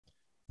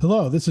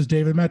Hello, this is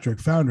David Metrick,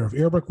 founder of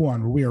Airbook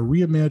One, where we are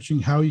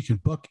reimagining how you can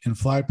book and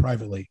fly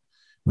privately.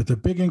 With the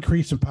big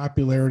increase in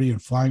popularity in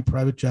flying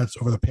private jets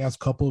over the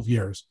past couple of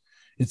years,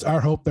 it's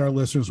our hope that our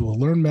listeners will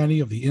learn many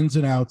of the ins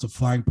and outs of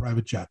flying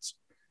private jets.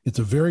 It's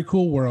a very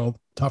cool world,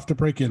 tough to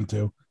break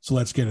into, so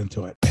let's get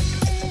into it.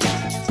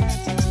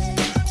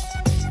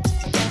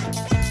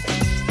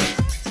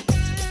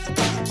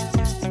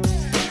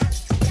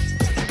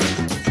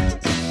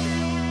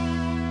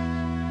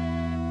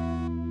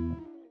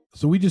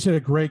 So we just had a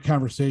great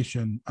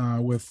conversation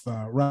with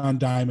Ron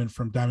Diamond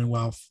from Diamond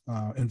Wealth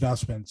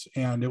Investments.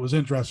 And it was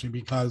interesting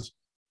because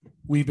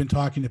we've been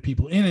talking to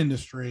people in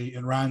industry,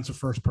 and Ron's the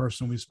first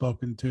person we've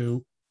spoken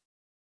to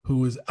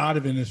who is out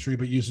of industry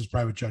but uses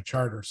private jet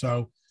charter.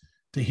 So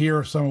to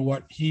hear some of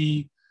what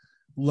he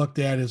looked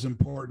at as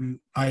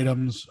important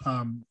items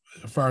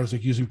as far as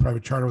like using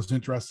private charter was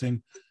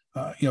interesting.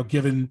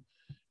 Given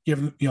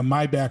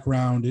my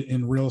background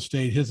in real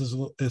estate, his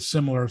is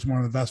similar. It's more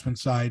on the investment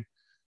side.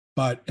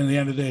 But in the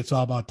end of the day, it's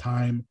all about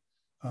time,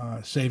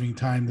 saving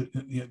time,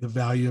 the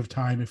value of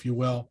time, if you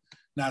will,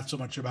 not so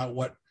much about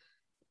what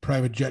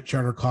private jet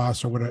charter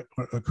costs or what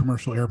a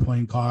commercial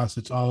airplane costs.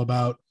 It's all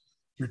about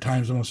your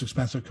time's the most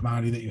expensive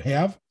commodity that you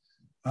have.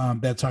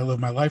 That's how I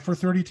lived my life for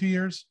 32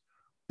 years.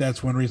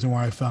 That's one reason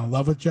why I fell in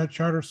love with jet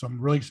charter. So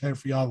I'm really excited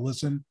for y'all to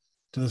listen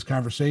to this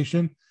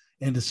conversation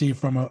and to see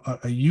from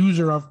a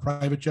user of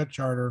private jet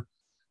charter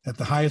at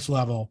the highest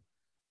level,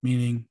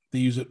 meaning they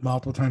use it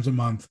multiple times a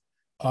month,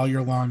 all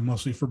year long,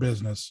 mostly for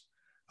business.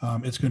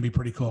 It's going to be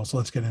pretty cool. So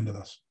let's get into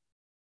this.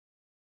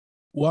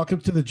 Welcome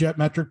to the Jet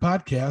Metric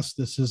Podcast.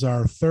 This is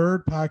our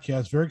third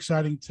podcast. Very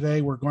exciting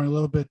today. We're going a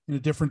little bit in a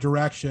different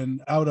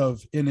direction out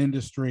of in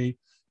industry.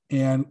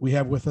 And we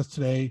have with us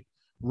today,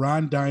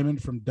 Ron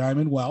Diamond from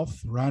Diamond Wealth.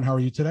 Ron, how are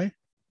you today?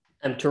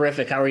 I'm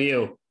terrific. How are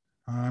you?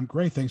 I'm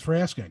great. Thanks for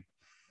asking.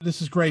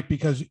 This is great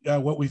because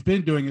what we've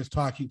been doing is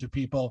talking to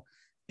people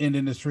in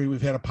industry.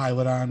 We've had a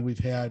pilot on. We've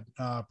had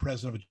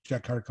president of a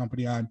jet card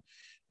company on.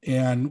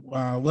 And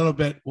a little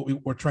bit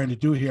what we're trying to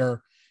do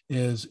here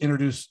is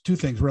introduce two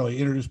things, really.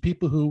 Introduce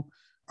people who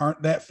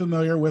aren't that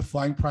familiar with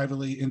flying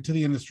privately into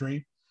the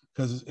industry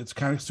because it's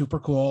kind of super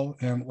cool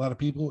and a lot of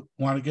people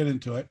want to get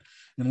into it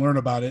and learn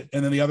about it.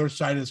 And then the other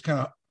side is kind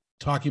of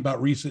talking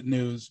about recent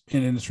news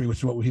in industry, which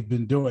is what we've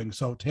been doing.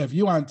 So to have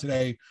you on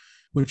today,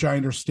 which I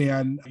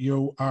understand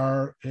you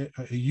are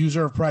a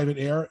user of private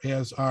air,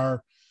 as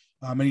are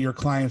many of your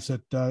clients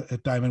at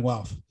Diamond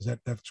Wealth.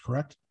 That's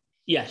correct?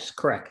 Yes,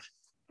 correct.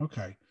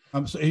 Okay.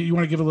 So you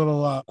want to give a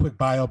little quick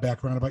bio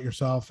background about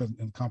yourself and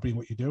the company,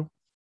 what you do?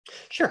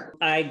 Sure.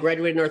 I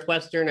graduated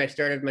Northwestern. I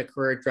started my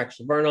career at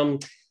Drexel Burnham.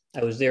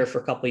 I was there for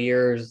a couple of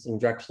years and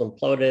Drexel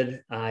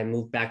imploded. I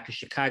moved back to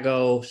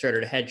Chicago,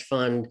 started a hedge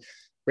fund,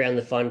 ran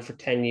the fund for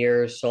 10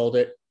 years, sold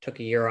it, took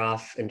a year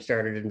off and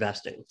started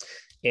investing.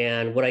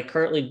 And what I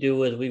currently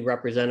do is we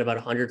represent about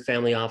 100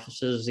 family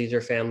offices. These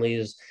are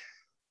families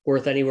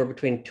worth anywhere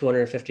between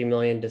 250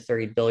 million to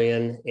 30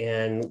 billion.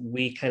 And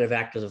we kind of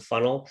act as a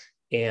funnel.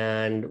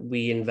 And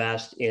we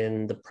invest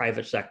in the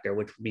private sector,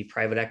 which would be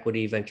private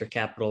equity, venture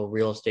capital,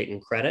 real estate, and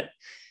credit.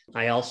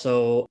 I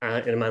also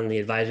am on the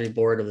advisory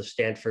board of the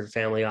Stanford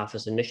Family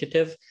Office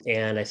Initiative,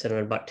 and I sit on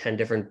about 10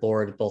 different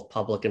boards, both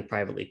public and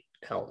privately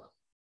held.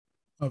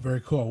 Oh,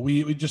 very cool.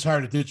 We just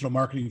hired a digital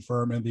marketing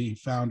firm, and the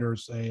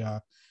founder's a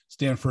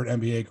Stanford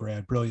MBA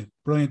grad.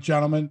 Brilliant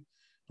gentleman.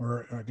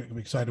 We're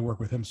excited to work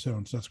with him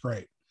soon, so that's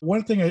great.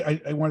 One thing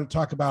I want to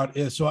talk about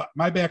is, so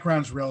my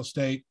background is real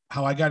estate.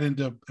 How I got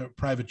into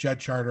private jet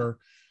charter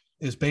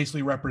is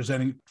basically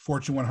representing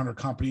Fortune 100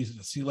 companies at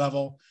the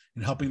C-level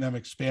and helping them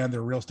expand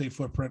their real estate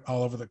footprint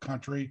all over the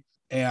country.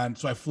 And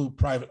so I flew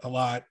private a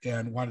lot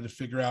and wanted to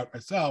figure out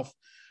myself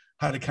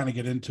how to kind of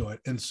get into it.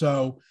 And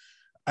so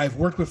I've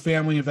worked with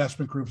family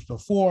investment groups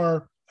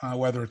before,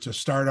 whether it's a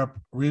startup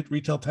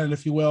retail tenant,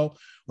 if you will,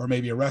 or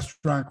maybe a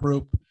restaurant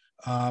group.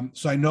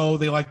 So I know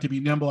they like to be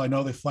nimble. I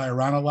know they fly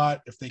around a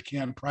lot if they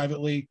can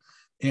privately.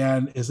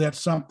 And is that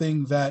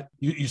something that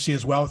you see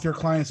as well with your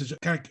clients?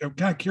 I'm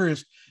kind of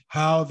curious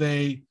how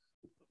they,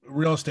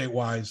 real estate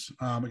wise,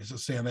 I guess to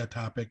stay on that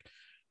topic,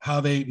 how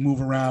they move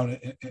around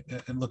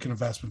and look at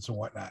investments and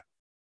whatnot.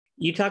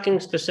 You talking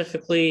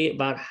specifically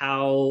about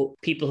how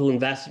people who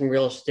invest in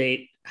real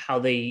estate, how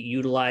they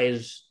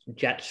utilize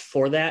jets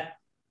for that?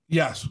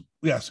 Yes,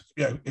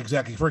 yeah,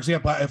 exactly. For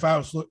example,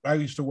 I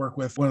used to work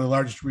with one of the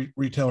largest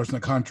retailers in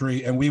the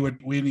country, and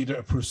we need to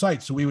approve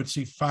sites. So we would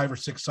see 5 or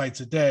 6 sites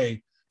a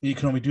day, and you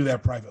can only do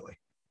that privately,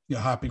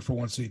 hopping from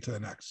one city to the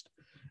next.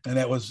 And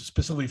that was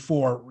specifically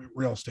for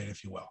real estate,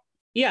 if you will.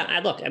 Yeah,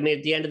 at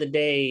the end of the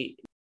day,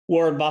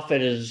 Warren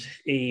Buffett is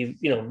a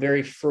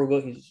very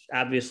frugal. He's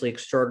obviously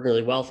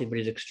extraordinarily wealthy, but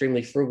he's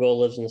extremely frugal,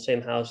 lives in the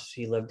same house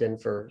he lived in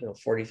for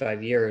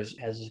 45 years,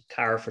 has a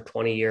car for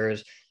 20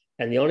 years.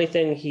 And the only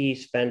thing he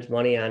spends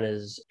money on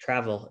is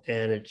travel.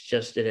 And it's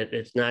just,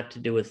 it's not to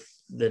do with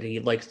that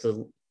he likes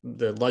the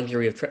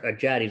luxury of a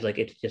jet. He's like,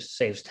 it just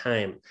saves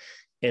time.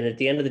 And at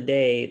the end of the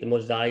day, the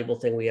most valuable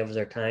thing we have is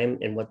our time.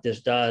 And what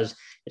this does,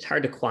 it's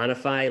hard to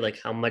quantify like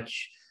how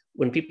much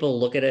when people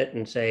look at it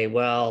and say,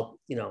 well,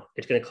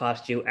 it's going to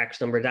cost you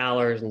X number of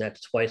dollars and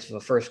that's twice of a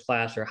first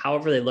class, or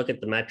however they look at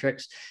the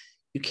metrics,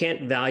 you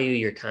can't value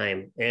your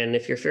time. And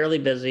if you're fairly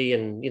busy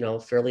and,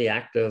 fairly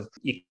active,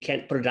 you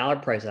can't put a dollar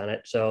price on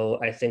it. So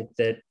I think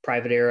that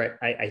private air,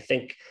 I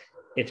think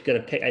it's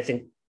going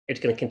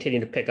to continue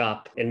to pick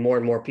up, and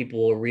more people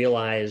will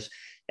realize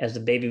as the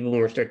baby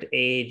boomers start to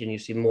age and you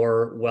see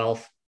more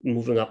wealth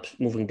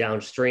moving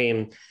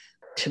downstream.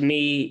 To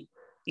me,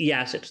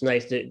 yes, it's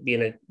nice to be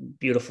in a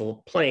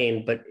beautiful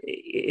plane, but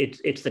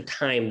it's the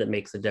time that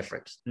makes the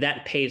difference.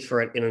 That pays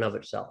for it in and of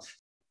itself.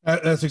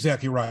 That's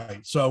exactly right.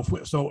 So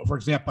for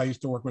example, I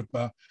used to work with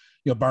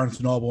Barnes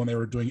and Noble, and they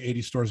were doing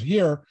 80 stores a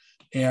year,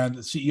 and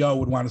the CEO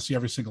would want to see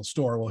every single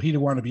store. Well, he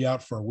didn't want to be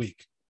out for a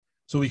week,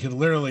 so we could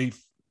literally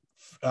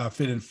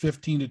fit in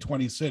 15 to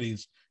 20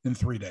 cities in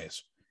 3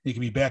 days. He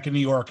could be back in New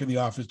York in the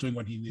office doing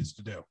what he needs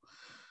to do.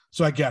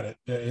 So I get it.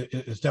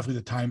 It's definitely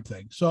the time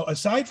thing. So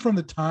aside from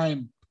the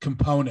time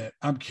component,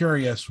 I'm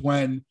curious,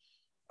 when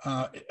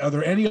are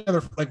there any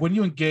other, like when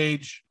you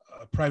engage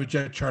a private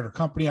jet charter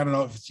company, I don't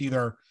know if it's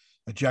either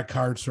a jet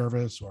card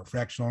service or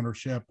fractional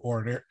ownership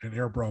or an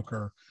air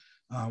broker,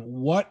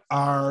 what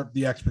are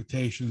the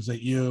expectations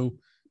that you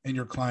and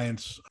your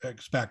clients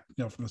expect,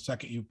 from the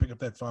second you pick up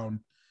that phone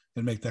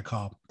and make that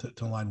call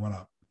to line one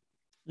up?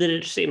 That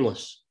it's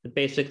seamless.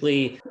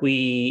 Basically,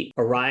 we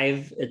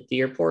arrive at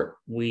the airport,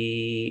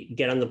 we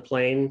get on the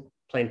plane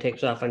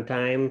takes off on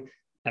time,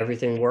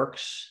 everything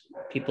works,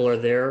 people are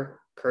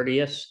there,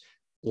 courteous,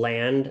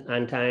 land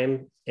on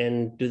time,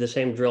 and do the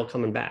same drill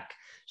coming back.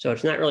 So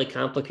it's not really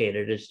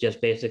complicated. It's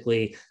just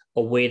basically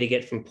a way to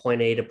get from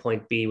point A to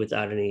point B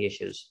without any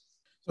issues.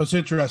 So it's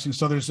interesting.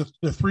 So there's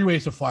 3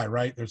 ways to fly,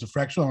 right? There's a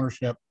fractional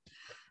ownership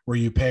where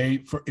you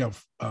pay for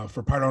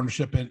part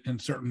ownership in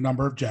certain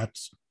number of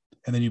jets,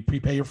 and then you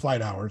prepay your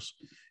flight hours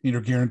and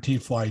your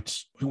guaranteed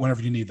flights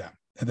whenever you need them.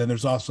 And then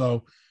there's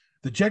also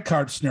the jet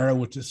card scenario,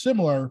 which is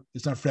similar.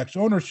 It's not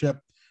fractional ownership,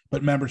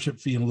 but membership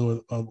fee in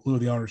lieu of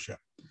the ownership.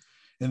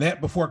 And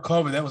that, before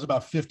COVID, that was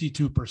about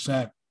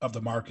 52% of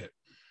the market.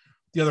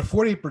 The other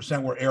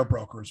 48% were air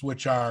brokers,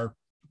 which are,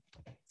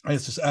 I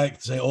like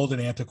to say, old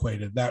and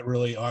antiquated, not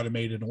really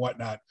automated and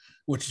whatnot,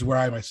 which is where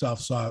I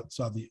myself saw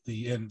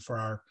the end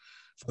for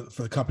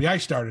the company I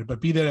started.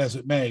 But be that as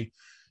it may,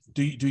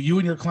 do you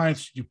and your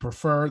clients, do you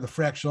prefer the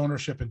fractional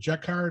ownership and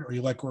jet card, or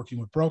you like working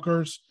with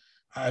brokers?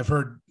 I've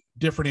heard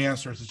different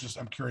answers. It's just,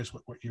 I'm curious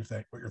what you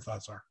think, what your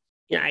thoughts are.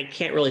 Yeah, I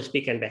can't really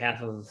speak on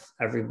behalf of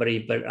everybody,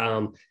 but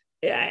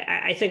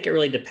I think it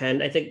really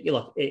depends. I think,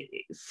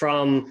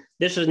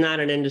 this is not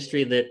an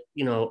industry that,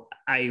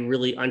 I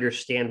really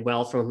understand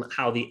well from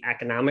how the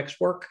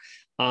economics work,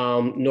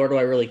 nor do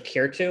I really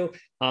care to.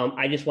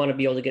 I just want to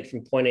be able to get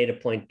from point A to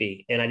point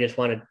B, and I just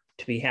want it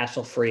to be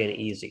hassle-free and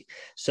easy.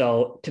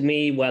 So to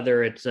me,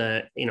 whether it's,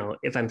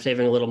 if I'm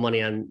saving a little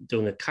money on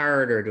doing a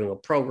card or doing a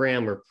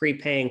program or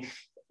prepaying,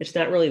 it's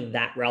not really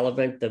that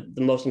relevant.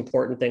 The most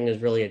important thing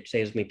is really it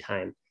saves me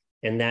time.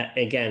 And that,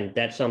 again,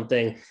 that's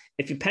something,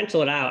 if you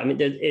pencil it out, I mean,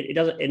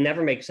 it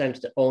never makes sense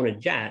to own a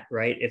jet,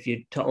 right?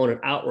 To own it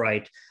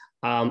outright,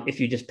 if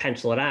you just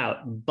pencil it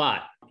out.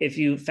 But if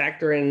you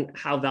factor in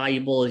how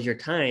valuable is your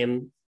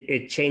time,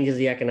 it changes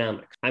the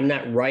economics. I'm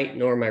not right,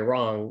 nor am I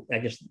wrong.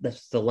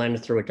 That's the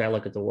lens through which I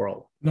look at the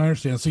world. No, I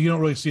understand. So you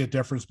don't really see a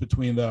difference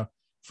between the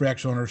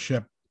fractional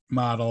ownership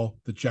model,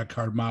 the jet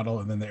card model,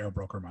 and then the air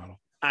broker model.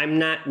 I'm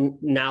not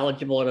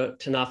knowledgeable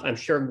enough. I'm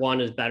sure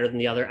one is better than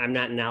the other. I'm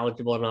not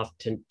knowledgeable enough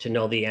to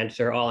know the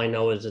answer. All I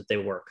know is that they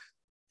work.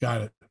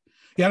 Got it.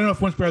 Yeah, I don't know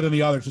if one's better than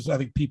the other. Just, I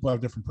think people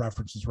have different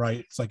preferences, right?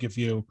 It's like if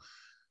you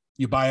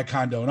buy a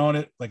condo and own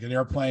it, like an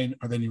airplane,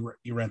 or then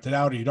you rent it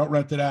out, or you don't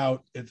rent it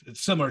out.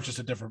 It's similar. It's just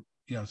a different,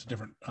 it's a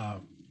different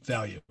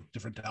value,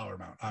 different dollar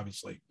amount,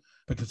 obviously.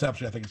 But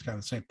conceptually, I think it's kind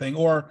of the same thing.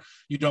 Or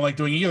you don't like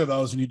doing either of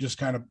those, and you just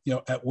kind of,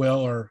 at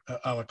will or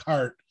a la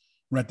carte,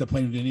 rent the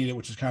plane when you need it,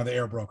 which is kind of the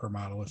air broker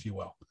model, if you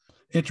will.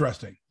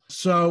 Interesting.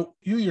 So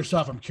you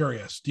yourself, I'm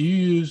curious, do you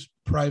use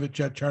private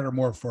jet charter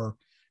more for,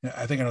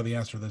 I think I know the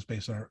answer to this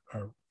based on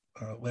our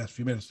last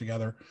few minutes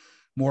together,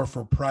 more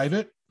for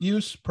private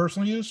use,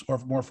 personal use, or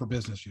more for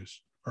business use,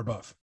 or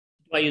both?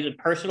 Do I use it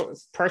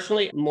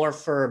personally, more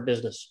for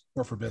business.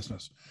 More for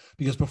business.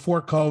 Because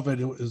before COVID,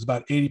 it was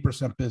about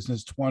 80%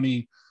 business,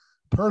 20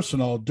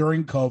 personal.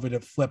 During COVID,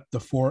 it flipped to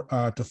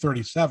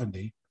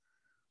 30-70.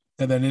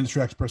 And then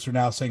industry experts are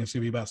now saying it's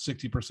going to be about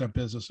 60%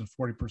 business and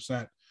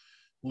 40%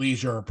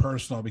 leisure or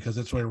personal, because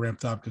it's really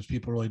ramped up because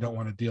people really don't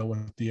want to deal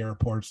with the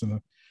airports and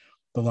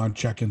the long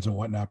check-ins and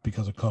whatnot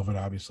because of COVID,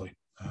 obviously.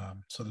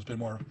 So there's been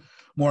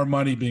more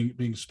money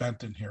being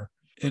spent in here.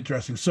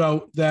 Interesting.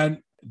 So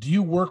then, do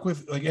you work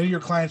with, like, any of your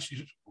clients,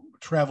 you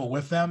travel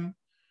with them,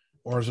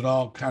 or is it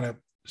all kind of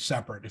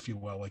separate, if you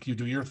will? Like, you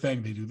do your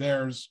thing, they do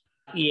theirs?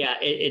 Yeah,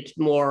 it's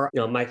more,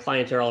 my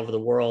clients are all over the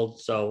world.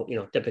 So,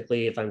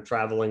 typically if I'm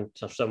traveling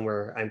to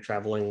somewhere, I'm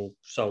traveling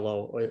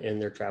solo,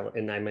 and they're traveling,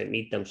 and I might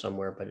meet them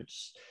somewhere, but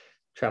it's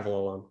travel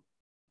alone.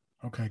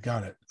 Okay,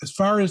 got it. As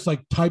far as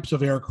like types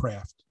of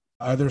aircraft,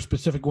 are there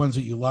specific ones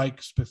that you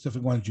like,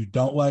 specific ones you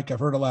don't like? I've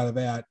heard a lot of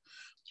that.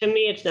 To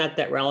me, it's not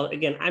that relevant.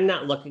 Again, I'm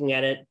not looking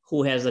at it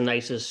who has the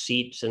nicest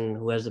seats and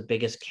who has the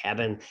biggest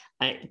cabin.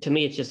 To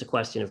me, it's just a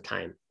question of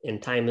time,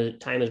 and time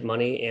is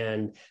money.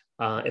 And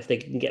if they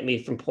can get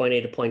me from point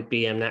A to point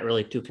B, I'm not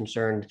really too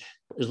concerned.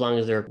 As long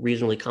as they're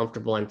reasonably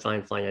comfortable, I'm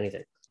fine flying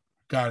anything.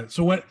 Got it.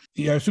 So I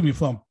assume you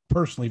fly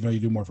personally, even though you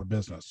do more for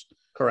business.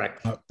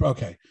 Correct.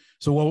 Okay.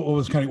 So what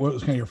was kind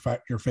of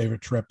your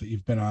favorite trip that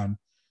you've been on,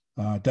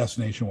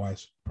 destination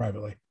wise,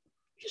 privately?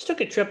 Just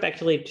took a trip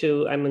actually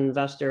I'm an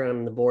investor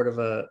on the board of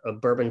a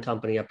bourbon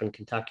company up in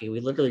Kentucky. We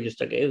literally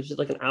it was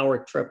like an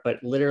hour trip,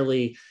 but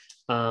literally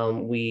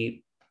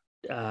we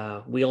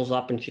wheels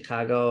up in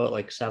Chicago at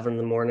like 7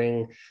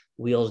 a.m,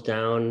 wheels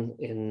down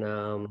in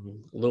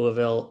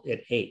Louisville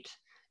at 8.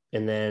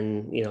 And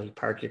then, you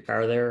park your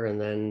car there. And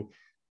then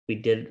we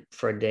did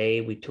for a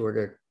day, we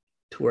toured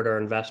our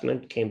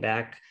investment, came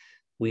back,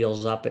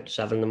 wheels up at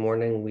 7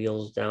 a.m,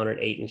 wheels down at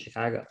 8 in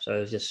Chicago. So it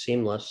was just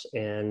seamless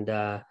and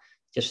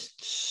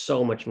just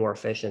so much more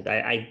efficient.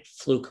 I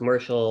flew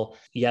commercial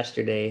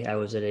yesterday. I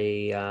was at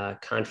a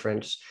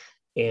conference,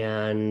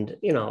 and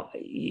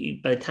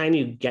by the time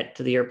you get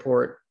to the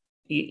airport,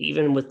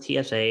 even with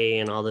TSA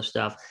and all this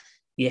stuff,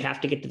 you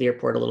have to get to the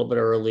airport a little bit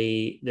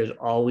early. There's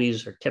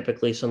always or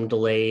typically some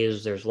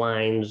delays. There's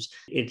lines.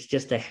 It's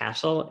just a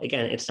hassle.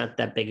 Again, it's not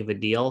that big of a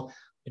deal.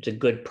 It's a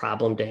good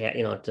problem to have.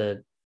 It's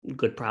a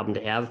good problem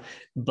to have.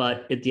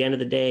 But at the end of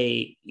the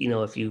day,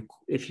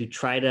 if you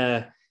try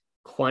to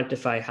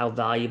quantify how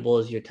valuable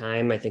is your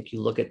time, I think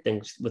you look at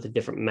things with a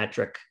different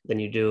metric than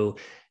you do.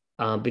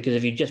 Because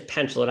if you just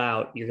pencil it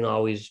out, you're going to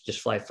always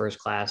just fly first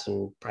class,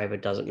 and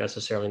private doesn't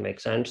necessarily make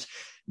sense.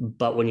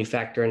 But when you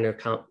factor into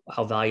account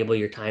how valuable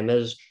your time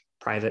is,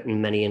 private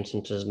in many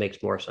instances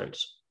makes more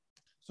sense.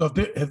 So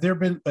have there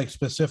been like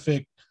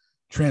specific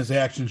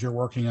transactions you're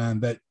working on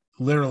that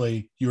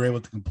literally you were able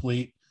to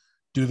complete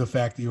due to the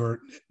fact that you were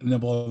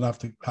nimble enough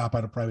to hop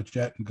on a private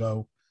jet and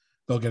go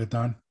get it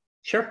done?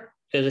 Sure.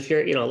 Because if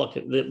you're, look,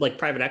 like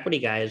private equity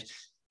guys,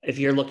 if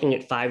you're looking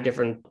at 5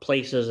 different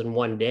places in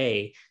one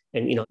day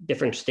and,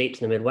 different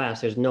states in the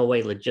Midwest, there's no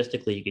way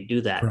logistically you could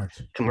do that.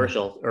 Correct.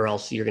 Commercial, or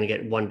else you're going to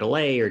get 1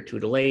 delay or 2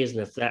 delays. And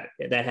if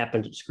that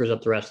happens, it screws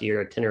up the rest of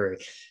your itinerary.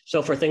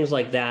 So for things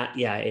like that,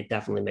 yeah, it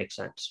definitely makes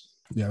sense.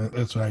 Yeah,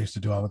 that's what I used to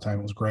do all the time.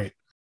 It was great.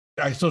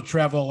 I still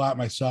travel a lot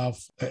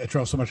myself. I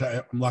travel so much.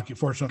 I'm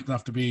fortunate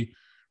enough to be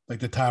like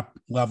the top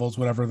levels,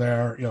 whatever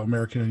they're,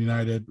 American and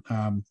United,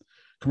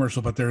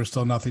 commercial, but there is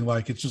still nothing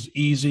like, it's just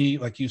easy,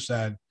 like you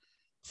said,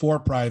 for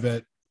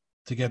private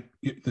to get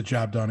the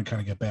job done and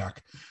kind of get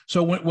back.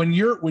 So when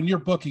you're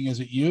booking, is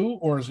it you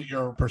or is it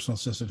your personal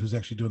assistant who's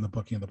actually doing the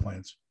booking of the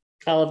planes?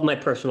 I'll have my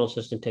personal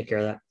assistant take care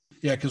of that.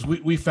 Yeah, because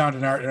we found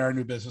in our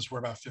new business, we're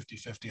about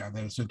 50-50 on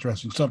that. It's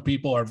interesting. Some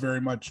people are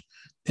very much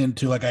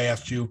into, like I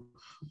asked you,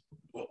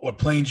 what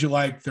planes you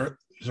like. There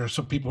are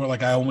some people who are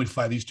like, I only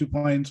fly these 2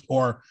 planes,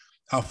 or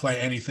I'll fly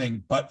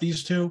anything but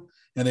these 2.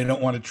 And they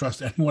don't want to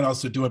trust anyone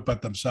else to do it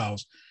but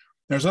themselves.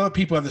 There's other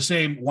people who have the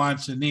same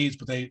wants and needs,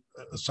 but they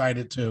assign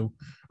it to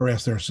or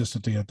ask their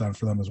assistant to get it done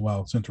for them as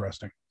well. It's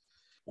interesting.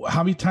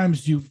 How many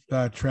times do you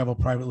travel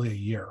privately a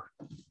year?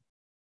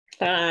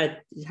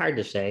 It's hard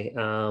to say.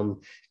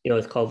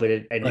 With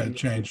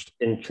COVID,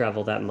 didn't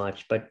travel that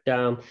much, but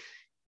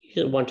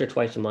once or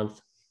twice a month.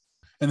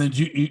 And then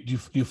do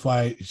you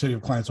fly? You said you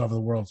have clients all over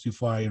the world. So you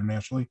fly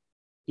internationally?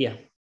 Yeah.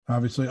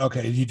 Obviously.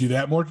 Okay. Do you do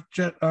that more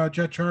jet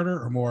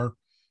charter or more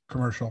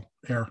commercial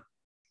air?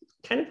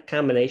 Kind of a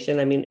combination.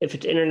 I mean, if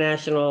it's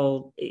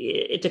international,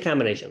 it's a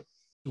combination.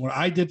 What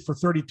I did for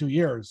 32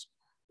 years,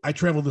 I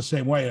traveled the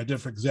same way. I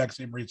did for the exact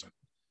same reason.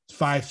 It's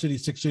 5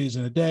 cities, 6 cities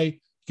in a day.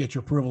 Get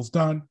your approvals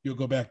done. You'll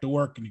go back to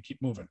work and you keep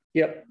moving.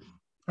 Yep. All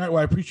right.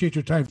 Well, I appreciate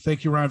your time.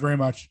 Thank you, Ron, very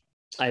much.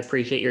 I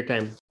appreciate your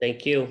time.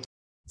 Thank you.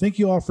 Thank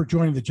you all for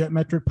joining the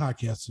JetMetric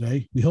podcast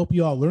today. We hope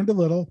you all learned a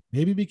little,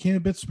 maybe became a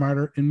bit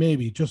smarter, and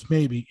maybe, just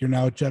maybe, you're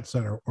now a jet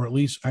setter, or at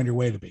least on your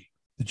way to be.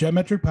 The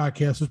JetMetric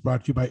podcast is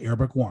brought to you by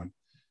Airbook One,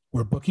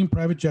 where booking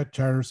private jet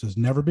charters has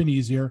never been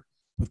easier,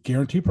 with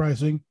guaranteed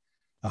pricing,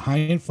 a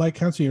high-end flight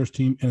concierge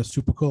team, and a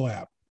super cool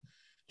app.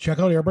 Check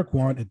out Airbook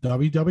One at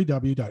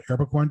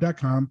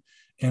www.airbookone.com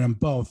and on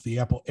both the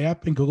Apple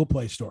app and Google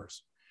Play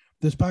stores.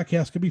 This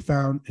podcast can be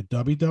found at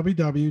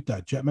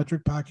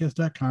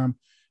www.jetmetricpodcast.com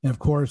and, of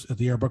course, at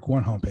the Airbook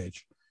One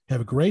homepage.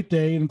 Have a great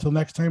day, and until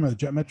next time on the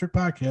JetMetric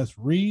podcast,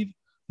 read,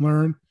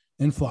 learn,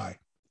 and fly.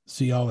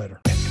 See y'all later.